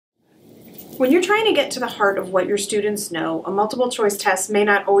When you're trying to get to the heart of what your students know, a multiple choice test may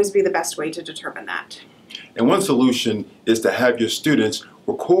not always be the best way to determine that. And one solution is to have your students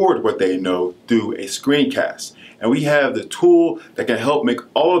record what they know through a screencast. And we have the tool that can help make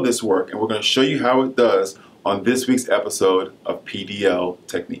all of this work, and we're going to show you how it does on this week's episode of PDL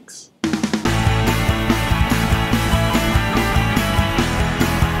Techniques.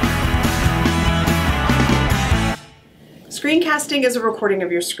 Screencasting is a recording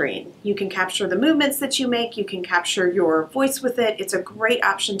of your screen. You can capture the movements that you make, you can capture your voice with it. It's a great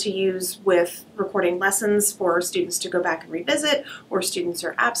option to use with recording lessons for students to go back and revisit, or students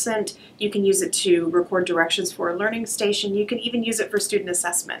are absent. You can use it to record directions for a learning station. You can even use it for student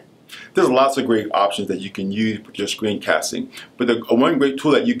assessment. There's lots of great options that you can use with your screencasting, but one great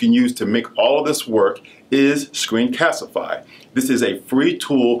tool that you can use to make all of this work is Screencastify. This is a free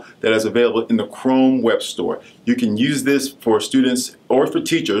tool that is available in the Chrome Web Store. You can use this for students or for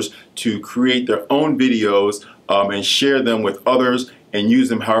teachers to create their own videos and share them with others and use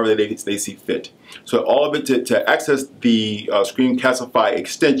them however they see fit. So all of it, to access the Screencastify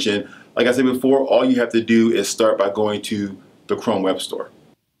extension, like I said before, all you have to do is start by going to the Chrome Web Store.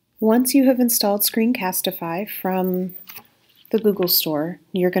 Once you have installed Screencastify from the Google Store,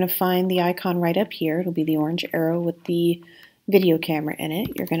 you're going to find the icon right up here. It'll be the orange arrow with the video camera in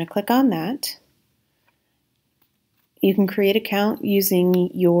it. You're going to click on that. You can create an account using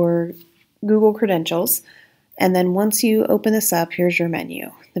your Google credentials, and then once you open this up, here's your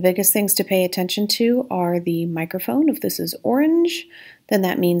menu. The biggest things to pay attention to are the microphone. If this is orange, then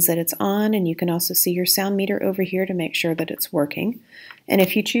that means that it's on, and you can also see your sound meter over here to make sure that it's working. And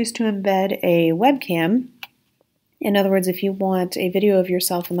if you choose to embed a webcam, in other words, if you want a video of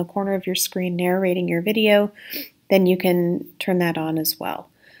yourself in the corner of your screen narrating your video, then you can turn that on as well.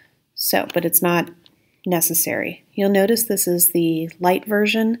 So, but it's not necessary. You'll notice this is the light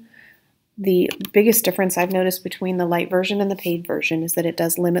version. The biggest difference I've noticed between the light version and the paid version is that it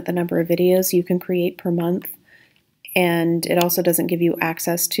does limit the number of videos you can create per month, and it also doesn't give you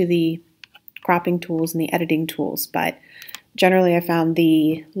access to the cropping tools and the editing tools, but generally I found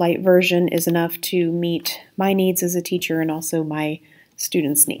the light version is enough to meet my needs as a teacher and also my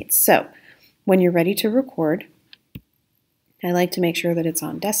students' needs. So when you're ready to record, I like to make sure that it's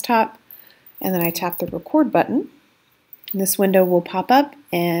on desktop, and then I tap the record button. This window will pop up,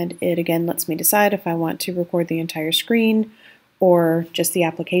 and it again lets me decide if I want to record the entire screen or just the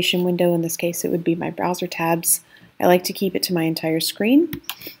application window. In this case, it would be my browser tabs. I like to keep it to my entire screen.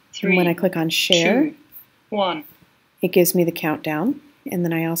 And when I click on share, 2, 1. It gives me the countdown. And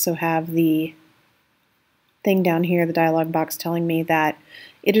then I also have the thing down here, the dialog box, telling me that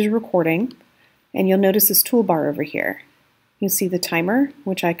it is recording. And you'll notice this toolbar over here. You'll see the timer,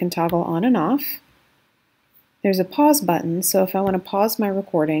 which I can toggle on and off. There's a pause button, so if I want to pause my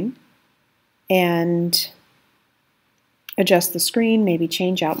recording and adjust the screen, maybe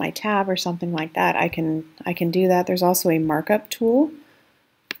change out my tab or something like that, I can do that. There's also a markup tool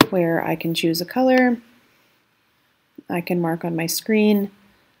where I can choose a color. I can mark on my screen,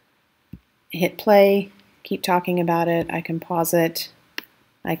 hit play, keep talking about it. I can pause it.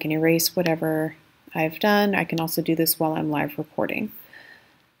 I can erase whatever I've done. I can also do this while I'm live recording.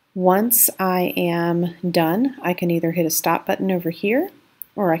 Once I am done, I can either hit a stop button over here,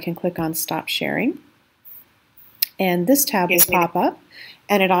 or I can click on stop sharing. And this tab will pop up,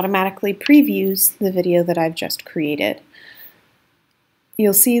 and it automatically previews the video that I've just created.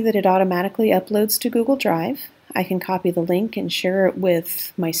 You'll see that it automatically uploads to Google Drive. I can copy the link and share it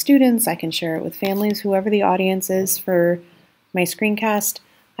with my students. I can share it with families, whoever the audience is for my screencast.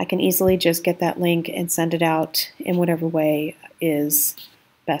 I can easily just get that link and send it out in whatever way is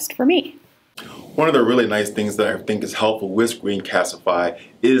best for me. One of the really nice things that I think is helpful with Screencastify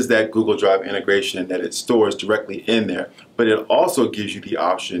is that Google Drive integration that it stores directly in there. But it also gives you the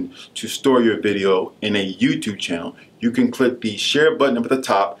option to store your video in a YouTube channel. You can click the share button up at the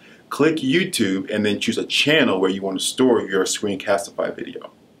top, click YouTube, and then choose a channel where you want to store your Screencastify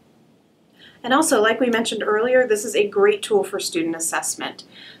video. And also, like we mentioned earlier, this is a great tool for student assessment.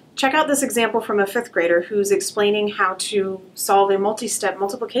 Check out this example from a 5th grader who's explaining how to solve a multi-step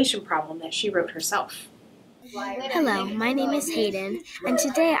multiplication problem that she wrote herself. Hello, my name is Hayden, and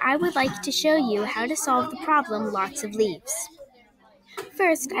today I would like to show you how to solve the problem lots of leaves.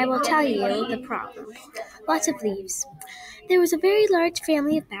 First, I will tell you the problem. Lots of leaves. There was a very large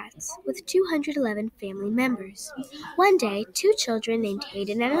family of bats with 211 family members. One day, 2 children named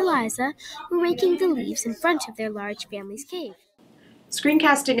Hayden and Eliza were raking the leaves in front of their large family's cave.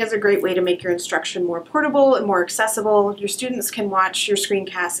 Screencasting is a great way to make your instruction more portable and more accessible. Your students can watch your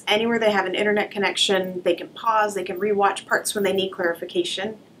screencasts anywhere they have an internet connection. They can pause, they can rewatch parts when they need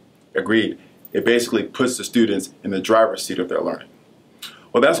clarification. Agreed. It basically puts the students in the driver's seat of their learning.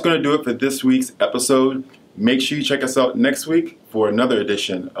 Well, that's going to do it for this week's episode. Make sure you check us out next week for another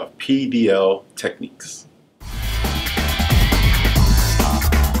edition of PDL Techniques.